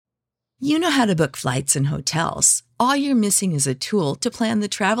You know how to book flights and hotels. All you're missing is a tool to plan the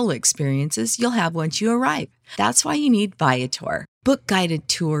travel experiences you'll have once you arrive. That's why you need Viator. Book guided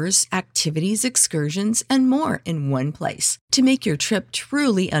tours, activities, excursions, and more in one place to make your trip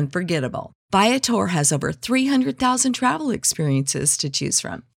truly unforgettable. Viator has over 300,000 travel experiences to choose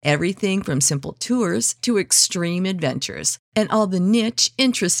from. Everything from simple tours to extreme adventures and all the niche,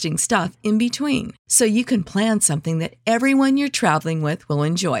 interesting stuff in between. So you can plan something that everyone you're traveling with will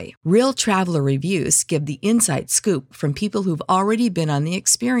enjoy. Real traveler reviews give the inside scoop from people who've already been on the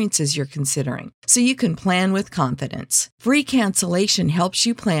experiences you're considering. So you can plan with confidence. Free cancellation helps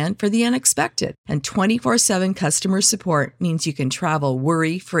you plan for the unexpected. And 24/7 customer support means you can travel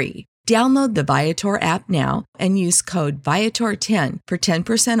worry-free. Download the Viator app now and use code Viator10 for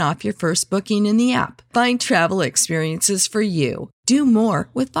 10% off your first booking in the app. Find travel experiences for you. Do more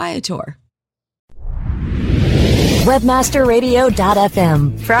with Viator.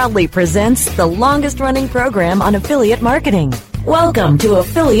 Webmasterradio.fm proudly presents the longest-running program on affiliate marketing. Welcome to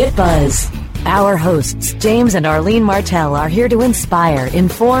Affiliate Buzz. Our hosts, James and Arlene Martell, are here to inspire,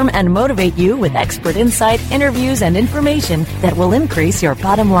 inform, and motivate you with expert insight, interviews, and information that will increase your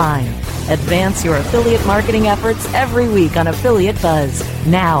bottom line. Advance your affiliate marketing efforts every week on Affiliate Buzz.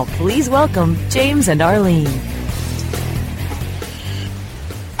 Now, please welcome James and Arlene.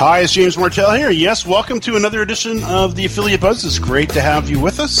 Hi, it's James Martell here. Yes, welcome to another edition of the Affiliate Buzz. It's great to have you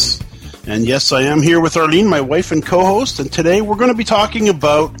with us. And yes, I am here with Arlene, my wife and co-host, and today we're going to be talking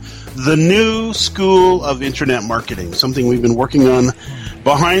about the new school of internet marketing, something we've been working on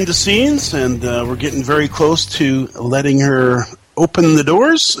behind the scenes, and we're getting very close to letting her open the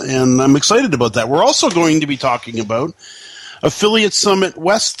doors, and I'm excited about that. We're also going to be talking about Affiliate Summit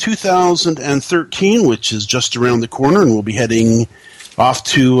West 2013, which is just around the corner, and we'll be heading off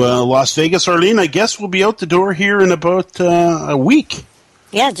to Las Vegas. Arlene, I guess we'll be out the door here in about a week.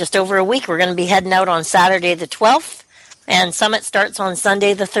 Yeah, just over a week. We're going to be heading out on Saturday the 12th. And Summit starts on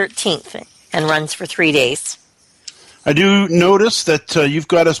Sunday the 13th and runs for 3 days. I do notice that you've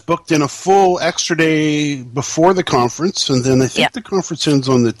got us booked in a full extra day before the conference, and then I think the conference ends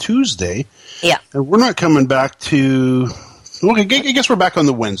on the Tuesday. Yeah. And we're not coming back to... Okay, I guess we're back on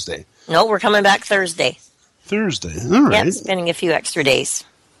the Wednesday. No, we're coming back Thursday. Thursday, all right. Yeah, spending a few extra days.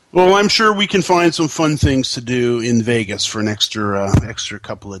 Well, I'm sure we can find some fun things to do in Vegas for an extra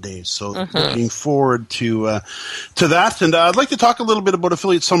couple of days. So looking forward to that. And I'd like to talk a little bit about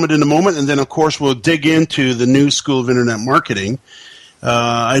Affiliate Summit in a moment. And then, of course, we'll dig into the new School of Internet Marketing.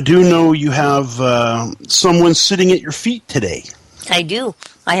 I do know you have someone sitting at your feet today. I do.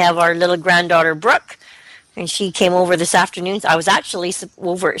 I have our little granddaughter, Brooke. And she came over this afternoon. I was actually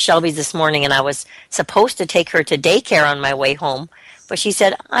over at Shelby's this morning, and I was supposed to take her to daycare on my way home. But she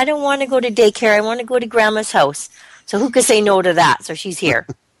said, I don't want to go to daycare. I want to go to Grandma's house. So who could say no to that? So she's here.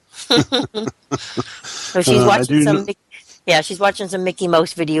 So she's watching she's watching some Mickey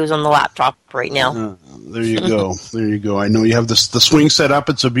Mouse videos on the laptop right now. There you go. There you go. I know you have the swing set up.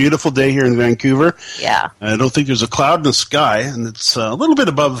 It's a beautiful day here in Vancouver. Yeah. I don't think there's a cloud in the sky, and it's a little bit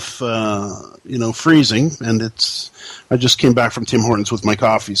above, freezing. And I just came back from Tim Hortons with my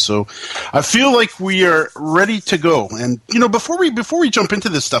coffee, so I feel like we are ready to go. And before we jump into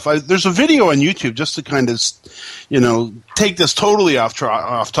this stuff, there's a video on YouTube just to kind of, take this totally off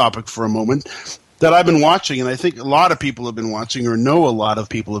topic for a moment, that I've been watching, and I think a lot of people have been watching, or know a lot of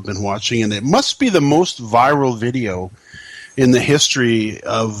people have been watching, and it must be the most viral video in the history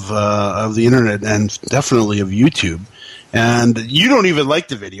of the internet, and definitely of YouTube. And you don't even like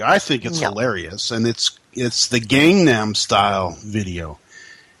the video. I think it's hilarious, and it's the Gangnam Style video.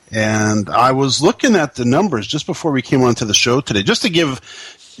 And I was looking at the numbers just before we came onto the show today, just to give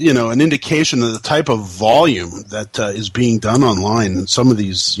an indication of the type of volume that is being done online in some of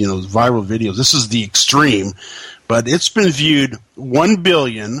these, viral videos. This is the extreme, but it's been viewed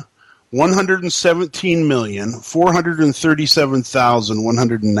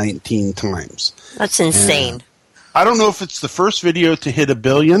 1,117,437,119 times. That's insane. And I don't know if it's the first video to hit 1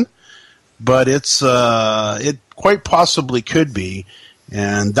 billion, but it quite possibly could be.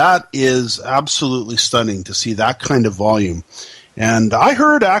 And that is absolutely stunning to see that kind of volume. And I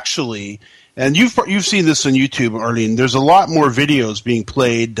heard actually, and you've seen this on YouTube, Arlene, there's a lot more videos being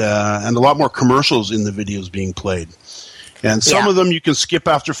played and a lot more commercials in the videos being played. And some of them you can skip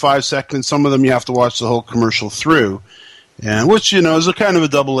after 5 seconds. Some of them you have to watch the whole commercial through. And which, is a kind of a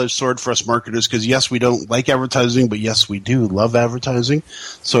double-edged sword for us marketers, because yes, we don't like advertising, but yes, we do love advertising.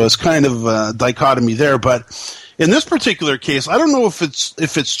 So it's kind of a dichotomy there. But in this particular case, I don't know if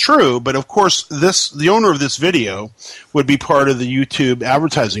it's true, but of course, the owner of this video would be part of the YouTube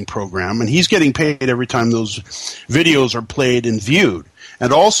advertising program, and he's getting paid every time those videos are played and viewed.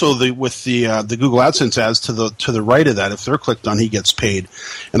 and also with the Google AdSense ads to the right of that, if they're clicked on, he gets paid.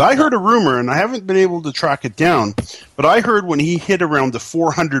 And I heard a rumor, and I haven't been able to track it down, but I heard when he hit around the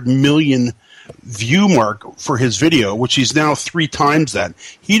 400 million view mark for his video, which he's now 3 times that,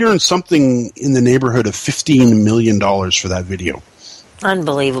 he'd earned something in the neighborhood of $15 million for that video.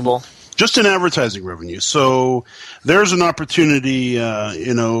 Unbelievable. Just in advertising revenue. So there's an opportunity,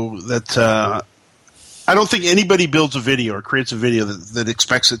 that I don't think anybody builds a video or creates a video that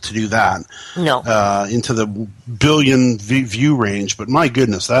expects it to do that. No. Into the billion view range. But my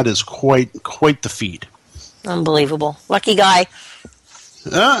goodness, that is quite the feat. Unbelievable. Lucky guy.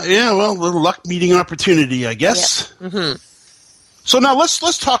 Yeah, well, a little luck meeting opportunity, I guess. Yeah. Mm-hmm. So now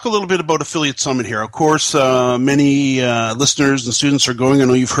let's talk a little bit about Affiliate Summit here. Of course, many listeners and students are going. I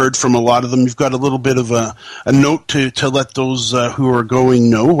know you've heard from a lot of them. You've got a little bit of a note to let those who are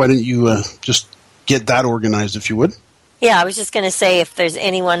going know. Why don't you just get that organized, if you would? Yeah, I was just going to say, if there's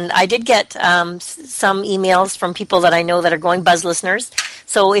anyone, I did get some emails from people that I know that are going, Buzz listeners.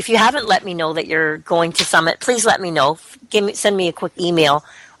 So if you haven't let me know that you're going to Summit, please let me know. Send me a quick email,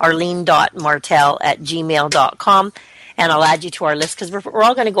 arlene.martel@gmail.com, and I'll add you to our list, because we're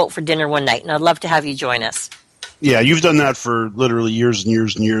all going to go out for dinner one night, and I'd love to have you join us. Yeah, you've done that for literally years and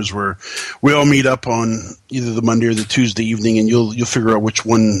years and years, where we all meet up on either the Monday or the Tuesday evening, and you'll figure out which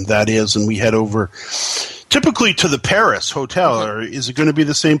one that is, and we head over typically to the Paris Hotel. Mm-hmm. Or is it going to be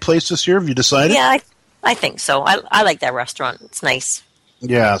the same place this year? Have you decided? Yeah, I think so. I like that restaurant. It's nice.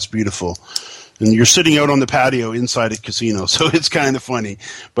 Yeah, it's beautiful. And you're sitting out on the patio inside a casino, so it's kind of funny.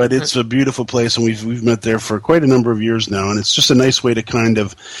 But it's a beautiful place, and we've met there for quite a number of years now, and it's just a nice way to kind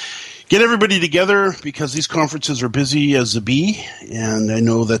of get everybody together, because these conferences are busy as a bee, and I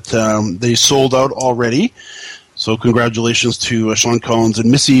know that they sold out already. So congratulations to Sean Collins and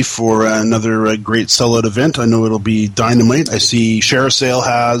Missy for another great sellout event. I know it'll be dynamite. I see ShareASale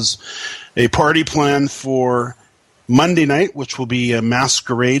has a party planned for Monday night, which will be a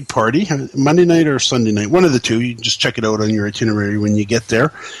masquerade party. Monday night or Sunday night, one of the two. You can just check it out on your itinerary when you get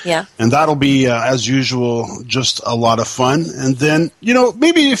there. Yeah. And that'll be, as usual, just a lot of fun. And then,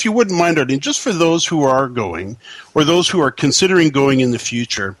 maybe if you wouldn't mind, Arlene, just for those who are going or those who are considering going in the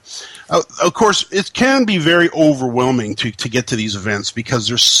future, of course, it can be very overwhelming to get to these events, because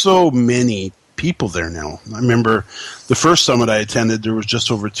there's so many people there now. I remember the first summit I attended, there was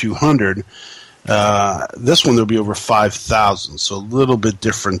just over 200. This one, there'll be over 5,000, so a little bit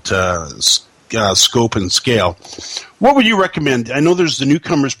different scope and scale. What would you recommend? I know there's the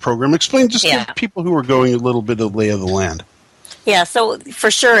newcomers program. Explain, just give people who are going a little bit of lay of the land. Yeah, so for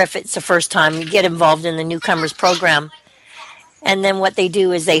sure, if it's the first time, you get involved in the newcomers program. And then what they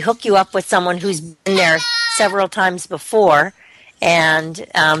do is they hook you up with someone who's been there several times before, and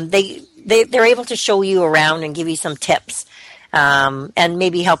they're able to show you around and give you some tips, and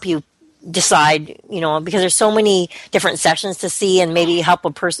maybe help you decide, because there's so many different sessions to see, and maybe help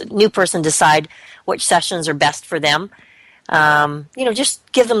new person decide which sessions are best for them. Just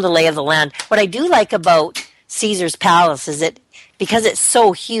give them the lay of the land. What I do like about Caesar's Palace is that because it's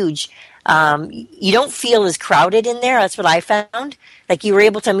so huge, you don't feel as crowded in there. That's what I found. Like, you were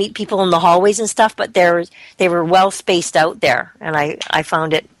able to meet people in the hallways and stuff, but they were well spaced out there, and I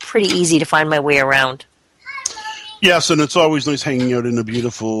found it pretty easy to find my way around. Yes, and it's always nice hanging out in a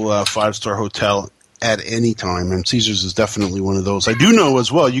beautiful 5-star hotel at any time, and Caesars is definitely one of those. I do know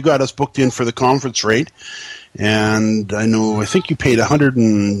as well, you got us booked in for the conference rate, and I think you paid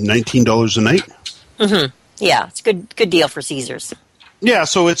 $119 a night. Mm-hmm. Yeah, it's a good deal for Caesars. Yeah,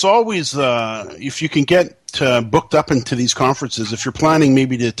 so it's always, if you can get booked up into these conferences, if you're planning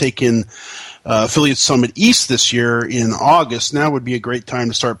maybe to take in Affiliate Summit East this year in August, now would be a great time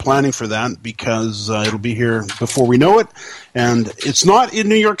to start planning for that, because it'll be here before we know it. And it's not in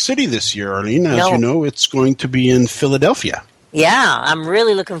New York City this year, Arlene. As you know, it's going to be in Philadelphia. Yeah, I'm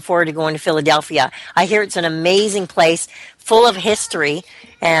really looking forward to going to Philadelphia. I hear it's an amazing place, full of history,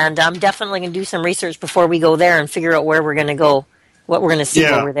 and I'm definitely going to do some research before we go there and figure out where we're going to go, what we're going to see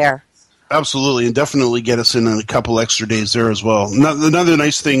while we're there. Absolutely, and definitely get us in a couple extra days there as well. Another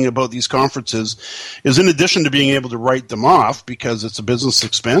nice thing about these conferences is, in addition to being able to write them off, because it's a business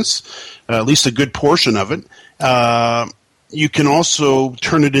expense, at least a good portion of it, you can also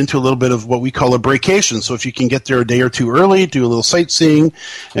turn it into a little bit of what we call a breakation. So if you can get there a day or two early, do a little sightseeing,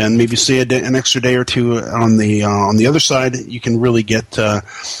 and maybe stay an extra day or two on the other side, you can really get a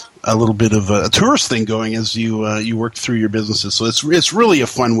little bit of a tourist thing going as you work through your businesses. So it's really a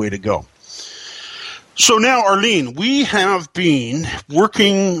fun way to go. So now, Arlene, we have been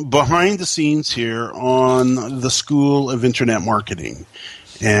working behind the scenes here on the School of Internet Marketing.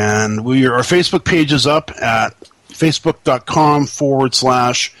 And our Facebook page is up at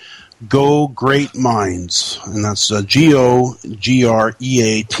Facebook.com/Go Great Minds, and that's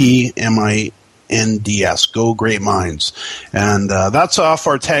GOGREATMINDS, Go Great Minds. And that's off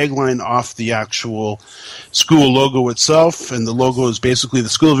our tagline, off the actual school logo itself, and the logo is basically the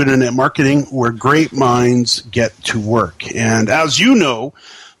School of Internet Marketing, where great minds get to work. And as you know,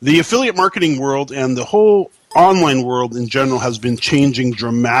 the affiliate marketing world and the whole online world in general has been changing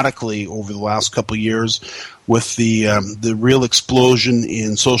dramatically over the last couple of years with the real explosion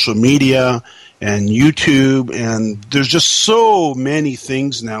in social media and YouTube, and there's just so many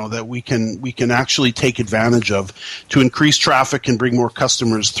things now that we can actually take advantage of to increase traffic and bring more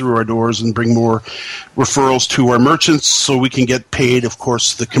customers through our doors and bring more referrals to our merchants, so we can get paid, of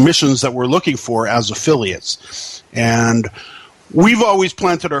course, the commissions that we're looking for as affiliates. And we've always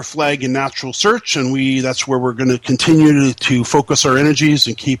planted our flag in natural search, and that's where we're going to continue to focus our energies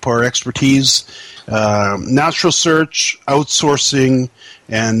and keep our expertise. Natural search, outsourcing,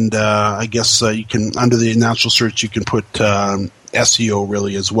 and I guess you can, under the natural search, you can put SEO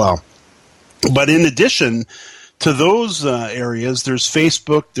really as well. But in addition to those areas, there's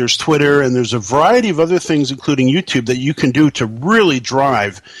Facebook, there's Twitter, and there's a variety of other things, including YouTube, that you can do to really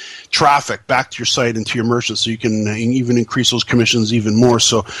drive traffic back to your site and to your merchants, so you can even increase those commissions even more.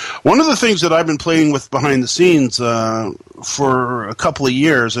 So one of the things that I've been playing with behind the scenes for a couple of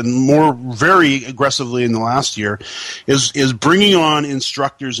years, and more very aggressively in the last year, is bringing on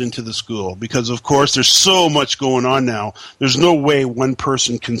instructors into the school, because of course there's so much going on now. There's no way one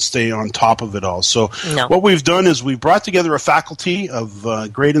person can stay on top of it all. So What we've done is we've brought together a faculty of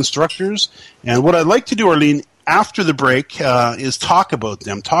great instructors, and what I'd like to do, Arlene, after the break, is talk about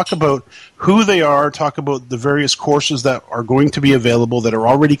them, talk about who they are, talk about the various courses that are going to be available, that are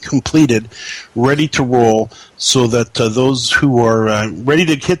already completed, ready to roll, so that those who are ready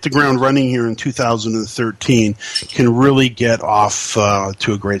to hit the ground running here in 2013 can really get off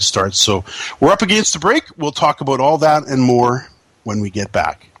to a great start. So we're up against the break. We'll talk about all that and more when we get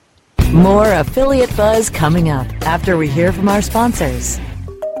back. More Affiliate Buzz coming up after we hear from our sponsors.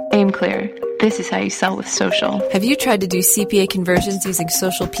 AimClear. This is how you sell with social. Have you tried to do CPA conversions using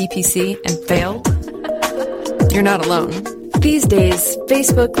social PPC and failed? You're not alone. These days,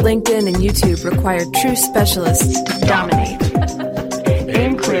 Facebook, LinkedIn, and YouTube require true specialists to dominate.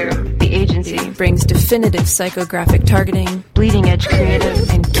 AimClear, the agency, brings definitive psychographic targeting, bleeding-edge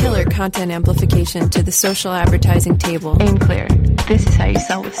creative, and killer content amplification to the social advertising table. AimClear. This is how you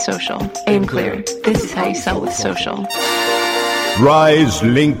sell with social. AimClear. This is how you sell with social. Rise,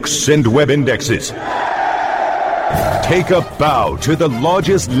 links, and web indexes. Take a bow to the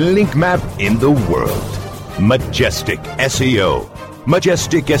largest link map in the world. Majestic SEO.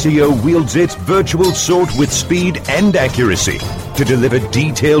 Majestic SEO wields its virtual sword with speed and accuracy to deliver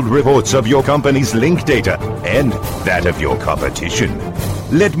detailed reports of your company's link data and that of your competition.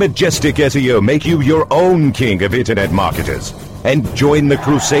 Let Majestic SEO make you your own king of internet marketers, and join the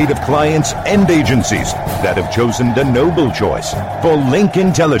crusade of clients and agencies that have chosen the noble choice for link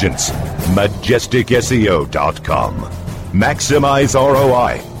intelligence. MajesticSEO.com. Maximize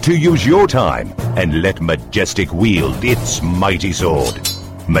ROI to use your time and let Majestic wield its mighty sword.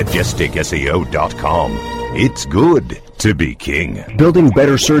 MajesticSEO.com. It's good to be king. Building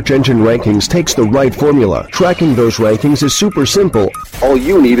better search engine rankings takes the right formula. Tracking those rankings is super simple. All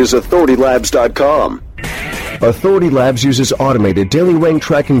you need is AuthorityLabs.com. Authority Labs uses automated daily rank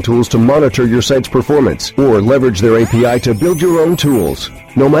tracking tools to monitor your site's performance, or leverage their API to build your own tools.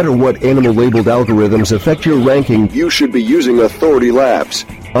 No matter what animal-labeled algorithms affect your ranking, you should be using Authority Labs.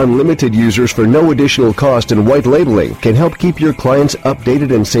 Unlimited users for no additional cost and white labeling can help keep your clients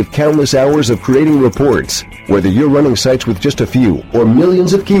updated and save countless hours of creating reports. Whether you're running sites with just a few or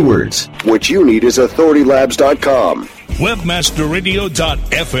millions of keywords, what you need is AuthorityLabs.com.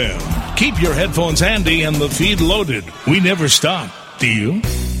 Webmasterradio.fm. Keep your headphones handy and the feed loaded. We never stop, do you?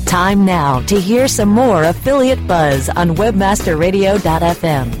 Time now to hear some more Affiliate Buzz on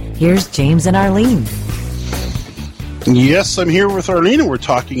WebmasterRadio.fm. Here's James and Arlene. Yes, I'm here with Arlene, and we're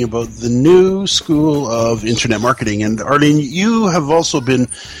talking about the new School of Internet Marketing. And Arlene, you have also been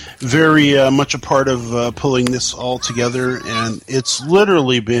very much a part of pulling this all together, and it's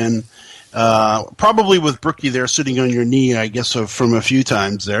literally been probably with Brookie there sitting on your knee, I guess, from a few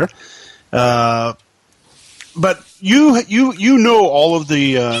times there. But you know all of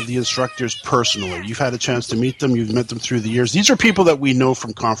the instructors personally. You've had a chance to meet them. You've met them through the years. These are people that we know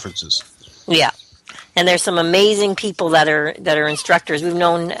from conferences. Yeah. And there's some amazing people that are instructors. We've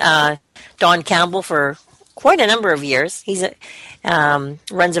known Don Campbell for quite a number of years. He's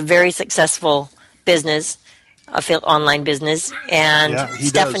runs a very successful business, online business. And yeah, he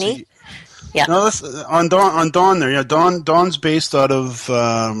Stephanie. Does. Yeah. No, that's on Don there. Yeah, Don's based out of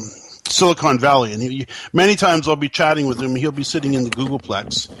Silicon Valley, and many times I'll be chatting with him. He'll be sitting in the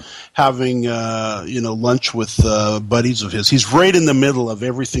Googleplex, having lunch with buddies of his. He's right in the middle of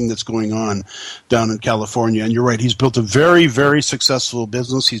everything that's going on down in California. And you're right; he's built a very, very successful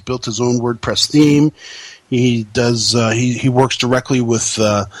business. He's built his own WordPress theme. He does. He works directly with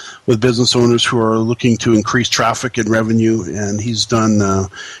business owners who are looking to increase traffic and revenue, and he's done a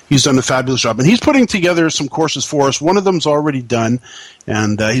fabulous job. And he's putting together some courses for us. One of them's already done,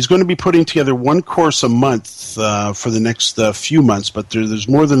 and he's going to be putting together one course a month for the next few months. But there's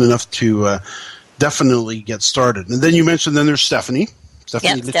more than enough to definitely get started. And then you mentioned there's Stephanie.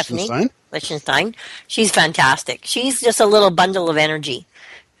 Stephanie Lichtenstein. She's fantastic. She's just a little bundle of energy.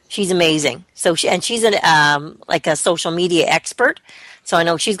 She's amazing. So she's like a social media expert. So I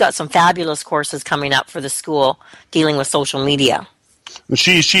know she's got some fabulous courses coming up for the school dealing with social media.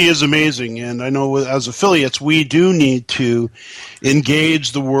 She is amazing, and I know as affiliates we do need to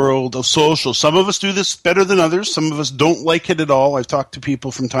engage the world of social. Some of us do this better than others. Some of us don't like it at all. I've talked to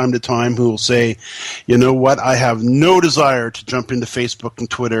people from time to time who will say, you know what, I have no desire to jump into Facebook and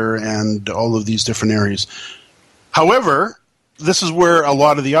Twitter and all of these different areas. However, this is where a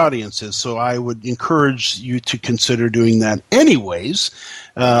lot of the audience is, so I would encourage you to consider doing that anyways,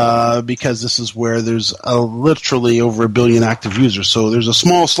 because this is where there's literally over 1 billion active users. So there's a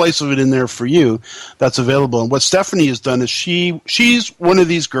small slice of it in there for you that's available. And what Stephanie has done is she's one of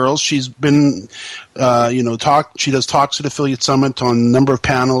these girls. She's been, she does talks at Affiliate Summit on a number of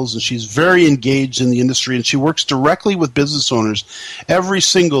panels, and she's very engaged in the industry, and she works directly with business owners every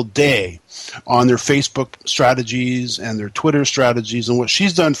single day on their Facebook strategies and their Twitter strategies. And what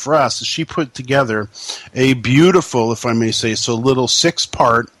she's done for us is she put together a beautiful, if I may say so, little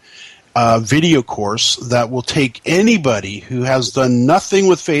 6-part video course that will take anybody who has done nothing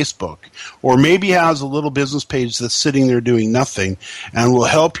with Facebook or maybe has a little business page that's sitting there doing nothing, and will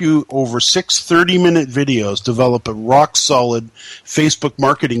help you over 6 30-minute videos develop a rock-solid Facebook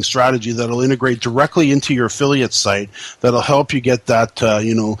marketing strategy that'll integrate directly into your affiliate site, that'll help you get that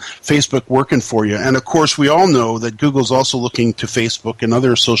Facebook working for you. And of course, we all know that Google's also looking to Facebook and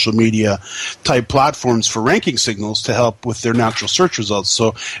other social media type platforms for ranking signals to help with their natural search results.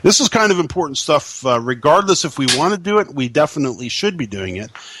 So this is kind of important stuff. Regardless if we want to do it, we definitely should be doing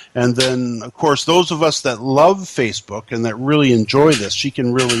it. And then, of course, those of us that love Facebook and that really enjoy this, she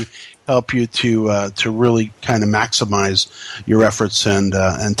can really help you to really kind of maximize your efforts and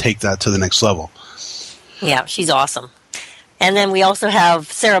take that to the next level. Yeah, she's awesome. And then we also have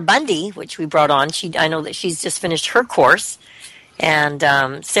Sarah Bundy, which we brought on. I know that she's just finished her course. And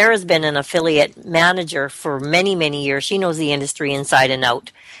Sarah's been an affiliate manager for many, many years. She knows the industry inside and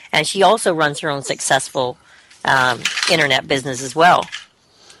out. And she also runs her own successful internet business as well.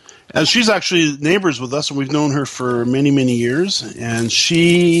 And she's actually neighbors with us, and we've known her for many, many years. And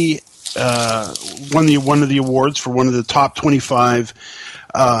she won one of the awards for one of the top 25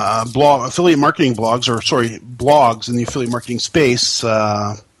 affiliate marketing blogs in the affiliate marketing space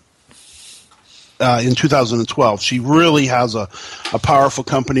in 2012. She really has a powerful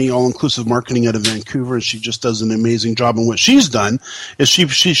company, All-Inclusive Marketing out of Vancouver, and she just does an amazing job. And what she's done is she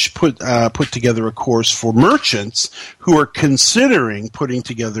put together a course for merchants who are considering putting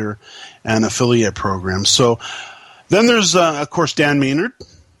together an affiliate program. So then there's, of course, Dan Maynard.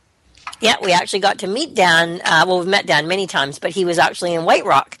 Yeah, we actually got to meet Dan. We've met Dan many times, but he was actually in White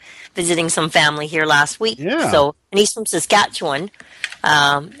Rock visiting some family here last week. Yeah. And he's from Saskatchewan,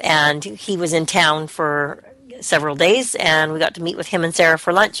 and he was in town for several days, and we got to meet with him and Sarah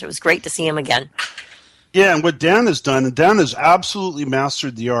for lunch. It was great to see him again. Yeah, and what Dan has done, and Dan has absolutely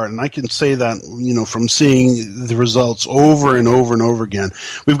mastered the art, and I can say that, from seeing the results over and over and over again.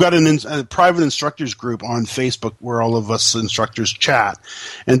 We've got a private instructors group on Facebook where all of us instructors chat,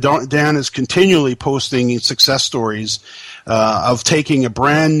 and Dan is continually posting success stories of taking a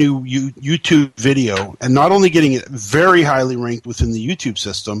brand new YouTube video and not only getting it very highly ranked within the YouTube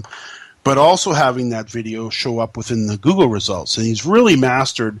system, but also having that video show up within the Google results. And he's really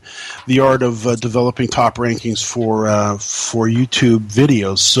mastered the art of developing top rankings for YouTube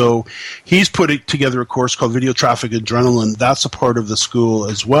videos. So he's put together a course called Video Traffic Adrenaline. That's a part of the school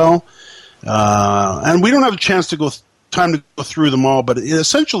as well. And we don't have a chance to go through them all, but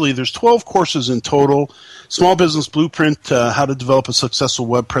essentially there's 12 courses in total. Small Business Blueprint, how to develop a successful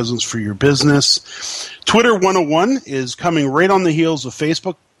web presence for your business. Twitter 101 is coming right on the heels of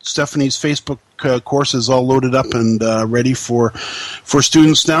Facebook. Stephanie's Facebook course is all loaded up and ready for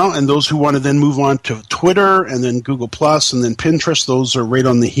students now. And those who want to then move on to Twitter and then Google Plus and then Pinterest, those are right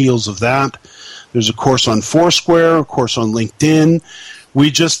on the heels of that. There's a course on Foursquare, a course on LinkedIn. We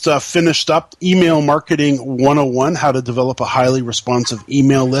just finished up Email Marketing 101, how to develop a highly responsive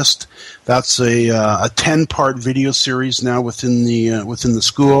email list. That's a 10-part video series now within the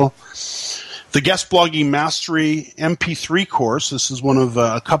school. The Guest Blogging Mastery MP3 course. This is one of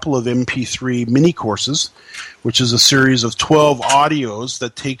a couple of MP3 mini courses, which is a series of 12 audios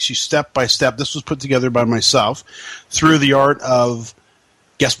that takes you step by step. This was put together by myself through the art of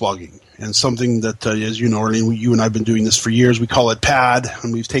guest blogging. And something that, as you know, Arlene, you and I have been doing this for years. We call it PAD,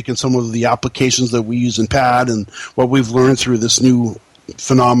 and we've taken some of the applications that we use in PAD and what we've learned through this new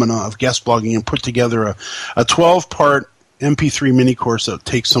phenomena of guest blogging and put together a 12-part MP3 mini course that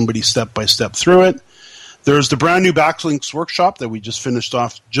takes somebody step by step through it. There's the brand new Backlinks workshop that we just finished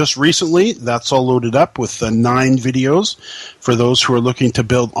off just recently. That's all loaded up with 9 videos for those who are looking to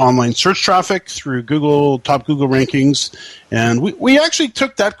build online search traffic through Google, top Google rankings. And we actually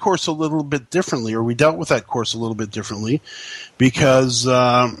took that course a little bit differently, or we dealt with that course a little bit differently, because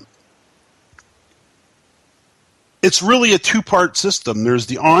it's really a 2-part system. There's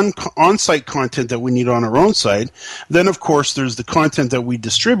the on-site content that we need on our own site. Then, of course, there's the content that we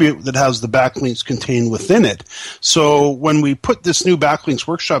distribute that has the backlinks contained within it. So when we put this new backlinks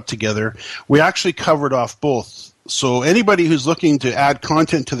workshop together, we actually covered off both. So anybody who's looking to add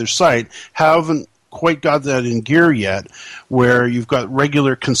content to their site haven't quite got that in gear yet, where you've got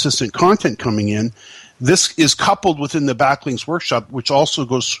regular, consistent content coming in. This is coupled within the backlinks workshop, which also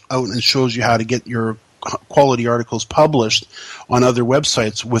goes out and shows you how to get your quality articles published on other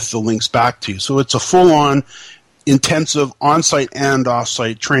websites with the links back to you. So it's a full-on, intensive on-site and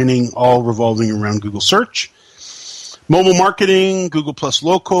off-site training, all revolving around Google search. Mobile marketing, Google Plus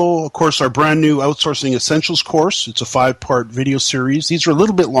Local, of course, our brand new Outsourcing Essentials course. It's a 5-part video series. These are a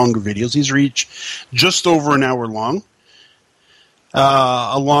little bit longer videos. These are each just over an hour long.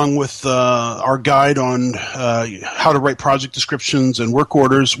 Along with our guide on how to write project descriptions and work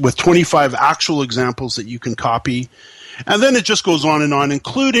orders with 25 actual examples that you can copy. And then it just goes on,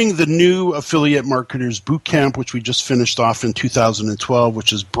 including the new Affiliate Marketers Bootcamp, which we just finished off in 2012,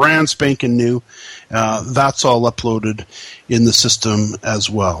 which is brand spanking new. That's all uploaded in the system as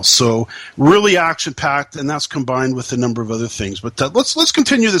well. So really action-packed, and that's combined with a number of other things. But let's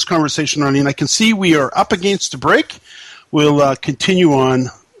continue this conversation, Arlene. I can see we are up against a break. We'll continue on.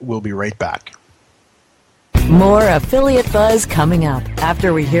 We'll be right back. More Affiliate Buzz coming up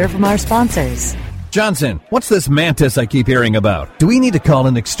after we hear from our sponsors. Johnson, what's this Mantis I keep hearing about? Do we need to call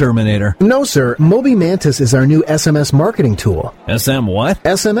an exterminator? No, sir. Moby Mantis is our new SMS marketing tool. SM what?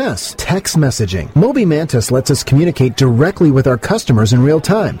 SMS, text messaging. Moby Mantis lets us communicate directly with our customers in real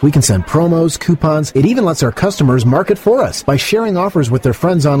time. We can send promos, coupons. It even lets our customers market for us by sharing offers with their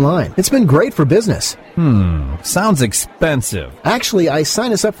friends online. It's been great for business. Sounds expensive. Actually, I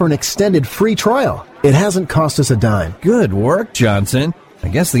signed us up for an extended free trial. It hasn't cost us a dime. Good work, Johnson. I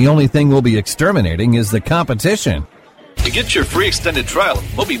guess the only thing we'll be exterminating is the competition. To get your free extended trial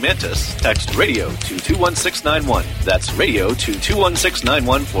of Moby Mantis, text radio to 21691. That's radio to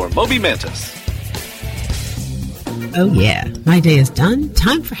 21691 for Moby Mantis. Oh yeah, my day is done.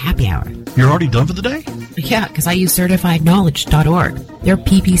 Time for happy hour. You're already done for the day? Yeah, because I use CertifiedKnowledge.org. Their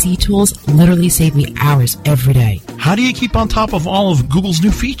PPC tools literally save me hours every day. How do you keep on top of all of Google's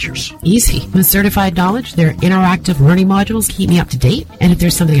new features? Easy. With Certified Knowledge, their interactive learning modules keep me up to date. And if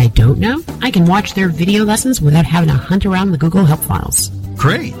there's something I don't know, I can watch their video lessons without having to hunt around the Google Help files.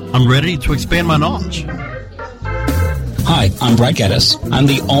 Great. I'm ready to expand my knowledge. Hi, I'm Brett Geddes. I'm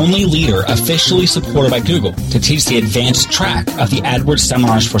the only leader officially supported by Google to teach the advanced track of the AdWords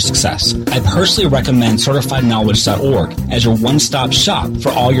Seminars for Success. I personally recommend CertifiedKnowledge.org as your one-stop shop for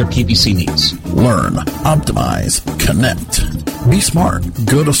all your PPC needs. Learn, optimize, connect. Be smart.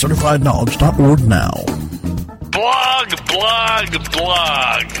 Go to CertifiedKnowledge.org now. Blog.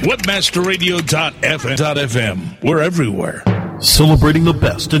 Webmasterradio.fm. We're everywhere. Celebrating the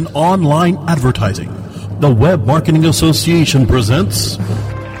best in online advertising. The Web Marketing Association presents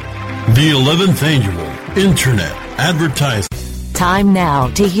the 11th Annual Internet Advertising. Time now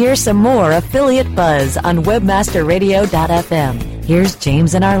to hear some more Affiliate Buzz on WebmasterRadio.fm. Here's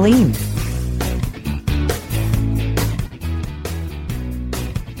James and Arlene.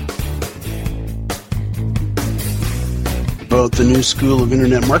 About the new School of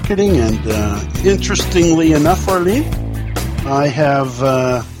Internet Marketing, and interestingly enough, Arlene, I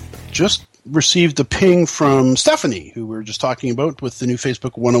have just received a ping from Stephanie, who we were just talking about with the new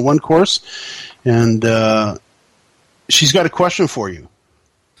Facebook 101 course, and she's got a question for you.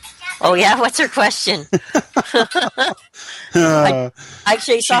 Oh, yeah? What's her question? I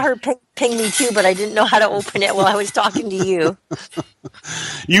actually saw her ping me too, but I didn't know how to open it while I was talking to you.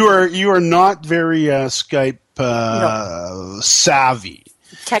 You are not very Skype savvy.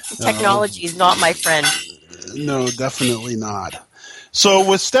 Technology is not my friend. No, definitely not. So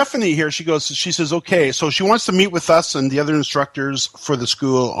with Stephanie here, she says, okay, so she wants to meet with us and the other instructors for the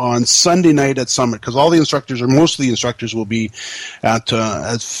school on Sunday night at Summit, because all the instructors, or most of the instructors, will be at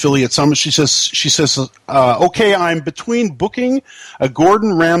Affiliate Summit. She says, okay, I'm between booking a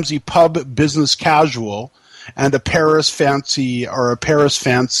Gordon Ramsay pub business casual and a Paris fancy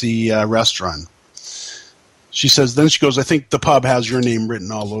restaurant. She says, then she goes, I think the pub has your name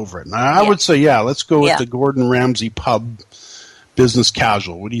written all over it. And I would say, let's go with the Gordon Ramsay pub business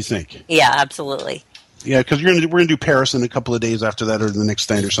casual. What do you think? Yeah, absolutely. Yeah, because we're gonna do Paris in a couple of days after that, or the next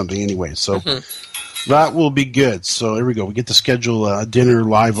night or something anyway. So that will be good. So there we go. We get to schedule a dinner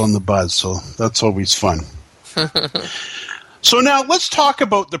live on the Buzz. So that's always fun. So now let's talk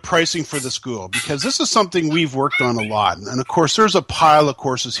about the pricing for the school, because this is something we've worked on a lot. And of course, there's a pile of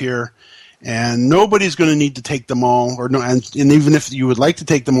courses here, and nobody's going to need to take them all, and even if you would like to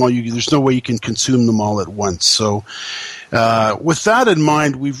take them all, there's no way you can consume them all at once. So with that in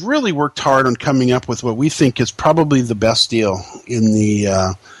mind, we've really worked hard on coming up with what we think is probably the best deal in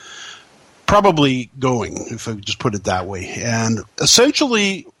the probably going, if I just put it that way. And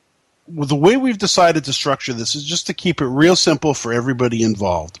essentially, the way we've decided to structure this is just to keep it real simple for everybody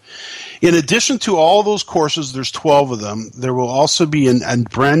involved. In addition to all those courses, there's 12 of them, there will also be a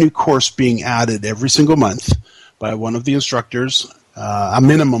brand new course being added every single month by one of the instructors, a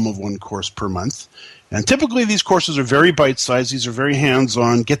minimum of one course per month. And typically these courses are very bite-sized. These are very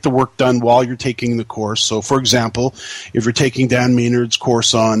hands-on, get the work done while you're taking the course. So, for example, if you're taking Dan Maynard's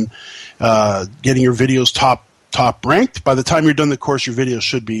course on getting your videos top ranked, by the time you're done the course, your videos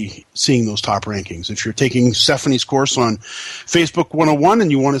should be seeing those top rankings. If you're taking Stephanie's course on Facebook 101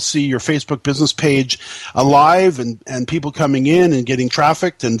 and you want to see your Facebook business page alive and people coming in and getting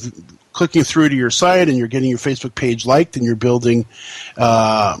trafficked and clicking through to your site, and you're getting your Facebook page liked, and you're building,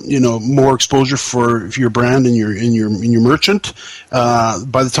 more exposure for your brand and your merchant.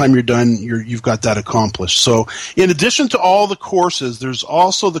 By the time you're done, you've got that accomplished. So, in addition to all the courses, there's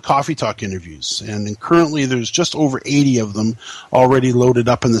also the Coffee Talk interviews, and currently there's just over 80 of them already loaded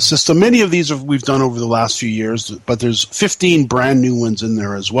up in the system. Many of these we've done over the last few years, but there's 15 brand new ones in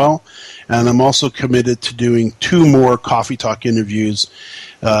there as well. And I'm also committed to doing 2 more Coffee Talk interviews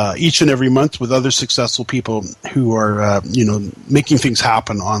each and every month with other successful people who are, making things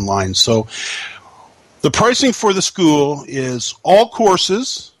happen online. So the pricing for the school is all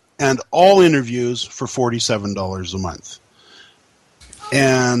courses and all interviews for $47 a month.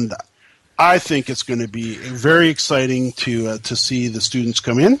 And I think it's going to be very exciting to see the students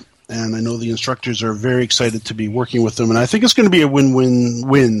come in. And I know the instructors are very excited to be working with them. And I think it's going to be a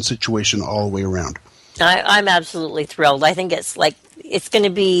win-win-win situation all the way around. I'm absolutely thrilled. I think it's going to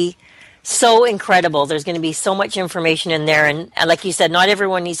be so incredible. There's going to be so much information in there. And like you said, not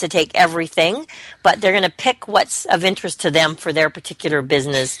everyone needs to take everything, but they're going to pick what's of interest to them for their particular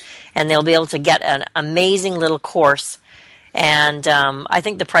business. And they'll be able to get an amazing little course. And I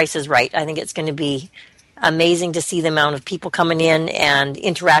think the price is right. I think it's going to be amazing to see the amount of people coming in and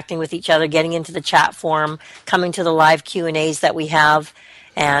interacting with each other, getting into the chat forum, coming to the live Q&As that we have.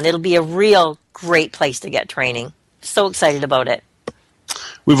 And it'll be a real great place to get training. So excited about it.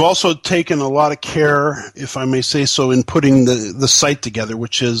 We've also taken a lot of care, if I may say so, in putting the site together,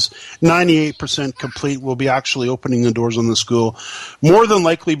 which is 98% complete. We'll be actually opening the doors on the school more than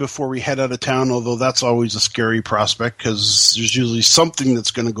likely before we head out of town, although that's always a scary prospect because there's usually something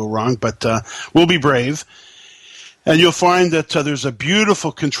that's going to go wrong, but we'll be brave. And you'll find that there's a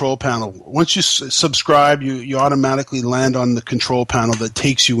beautiful control panel. Once you subscribe, you automatically land on the control panel that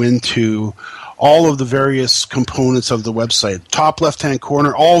takes you into all of the various components of the website. Top left-hand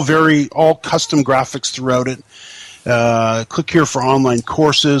corner, all custom graphics throughout it. Click here for online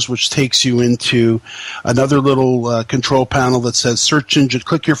courses, which takes you into another little control panel that says search engine.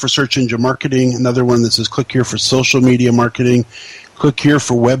 Click here for search engine marketing. Another one that says click here for social media marketing. Click here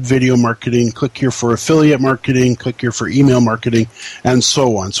for web video marketing. Click here for affiliate marketing. Click here for email marketing, and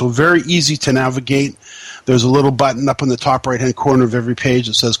so on. So very easy to navigate. There's a little button up in the top right-hand corner of every page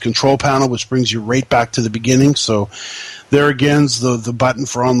that says Control Panel, which brings you right back to the beginning. So there again is the button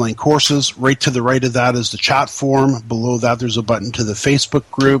for online courses. Right to the right of that is the chat forum. Below that, there's a button to the Facebook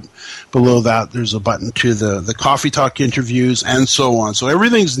group. Below that, there's a button to the Coffee Talk interviews, and so on. So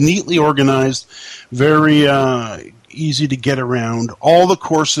everything's neatly organized, very easy to get around. All the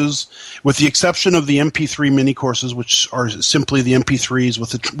courses, with the exception of the MP3 mini courses, which are simply the MP3s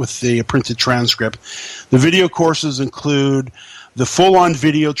with the printed transcript. The video courses include the full-on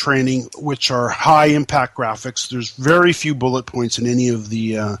video training, which are high-impact graphics. There's very few bullet points in any of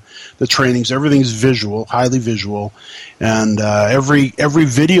the trainings. Everything's visual, highly visual, and every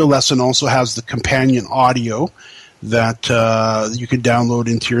video lesson also has the companion audio that you can download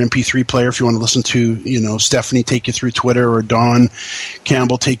into your MP3 player if you want to listen to, Stephanie take you through Twitter, or Don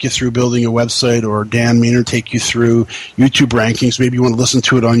Campbell take you through building a website, or Dan Maynard take you through YouTube rankings. Maybe you want to listen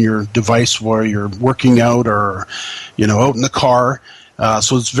to it on your device while you're working out or, out in the car.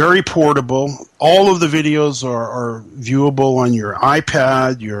 So it's very portable. All of the videos are viewable on your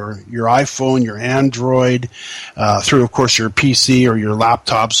iPad, your iPhone, your Android, through, of course, your PC or your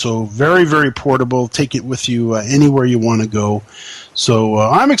laptop. So very, very portable. Take it with you anywhere you want to go. So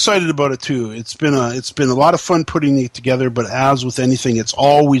I'm excited about it too. It's been a lot of fun putting it together. But as with anything, it's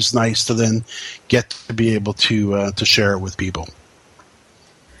always nice to then get to be able to share it with people.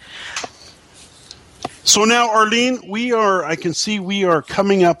 So now, Arlene, I can see we are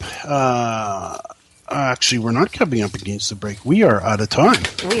coming up, actually, we're not coming up against the break. We are out of time.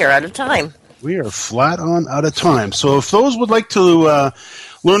 We are out of time. We are flat on out of time. So if those would like to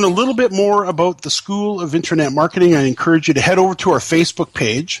learn a little bit more about the School of Internet Marketing, I encourage you to head over to our Facebook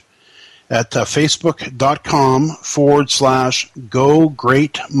page at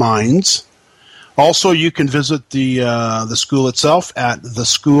facebook.com/GoGreatMinds. Also, you can visit the school itself at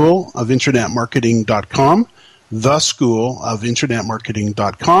theschoolofinternetmarketing.com,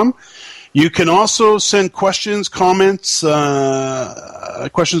 theschoolofinternetmarketing.com. You can also send questions or comments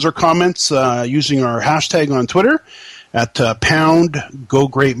using our hashtag on Twitter at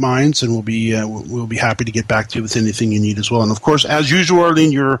 #GoGreatMinds, and we'll be happy to get back to you with anything you need as well. And of course, as usual,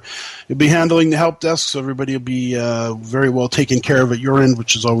 Arlene, you'll be handling the help desk, so everybody will be very well taken care of at your end,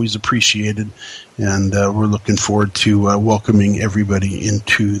 which is always appreciated. And we're looking forward to welcoming everybody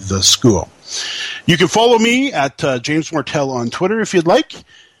into the school. You can follow me at James Martell on Twitter if you'd like.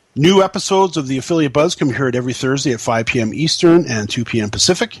 New episodes of the Affiliate Buzz come here every Thursday at 5 p.m. Eastern and 2 p.m.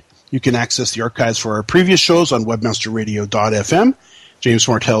 Pacific. You can access the archives for our previous shows on webmasterradio.fm,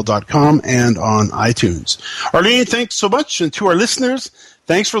 jamesmartell.com, and on iTunes. Arlene, thanks so much. And to our listeners,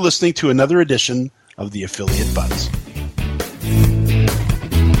 thanks for listening to another edition of the Affiliate Buzz.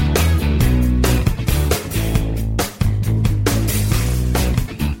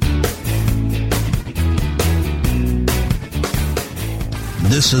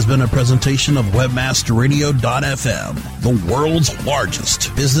 This has been a presentation of webmasterradio.fm, the world's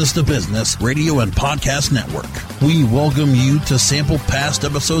largest business-to-business radio and podcast network. We welcome you to sample past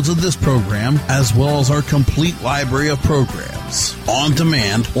episodes of this program, as well as our complete library of programs, on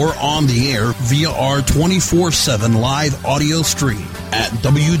demand or on the air via our 24/7 live audio stream at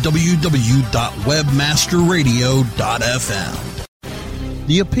www.webmasterradio.fm.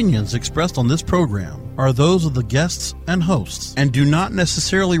 The opinions expressed on this program are those of the guests and hosts and do not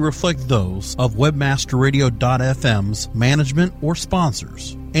necessarily reflect those of webmasterradio.fm's management or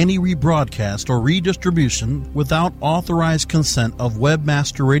sponsors. Any rebroadcast or redistribution without authorized consent of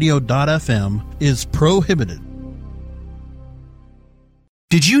webmasterradio.fm is prohibited.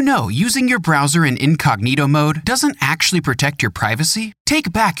 Did you know using your browser in incognito mode doesn't actually protect your privacy?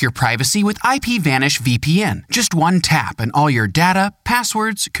 Take back your privacy with IPVanish VPN. Just one tap and all your data,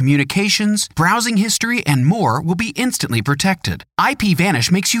 passwords, communications, browsing history, and more will be instantly protected. IPVanish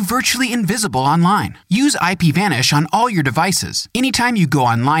makes you virtually invisible online. Use IPVanish on all your devices, anytime you go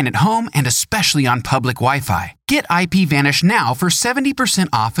online at home, and especially on public Wi-Fi. Get IPVanish now for 70%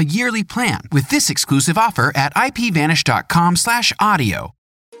 off a yearly plan with this exclusive offer at ipvanish.com/audio.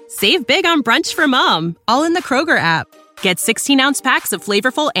 Save big on brunch for mom, all in the Kroger app. Get 16-ounce packs of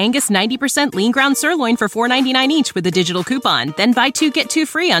flavorful Angus 90% lean ground sirloin for $4.99 each with a digital coupon. Then buy 2, get 2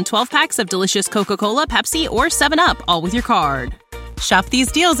 free on 12 packs of delicious Coca-Cola, Pepsi, or 7-Up, all with your card. Shop these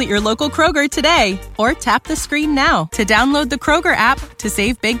deals at your local Kroger today, or tap the screen now to download the Kroger app to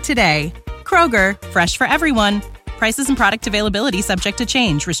save big today. Kroger, fresh for everyone. Prices and product availability subject to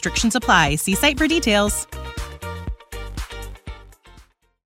change. Restrictions apply. See site for details.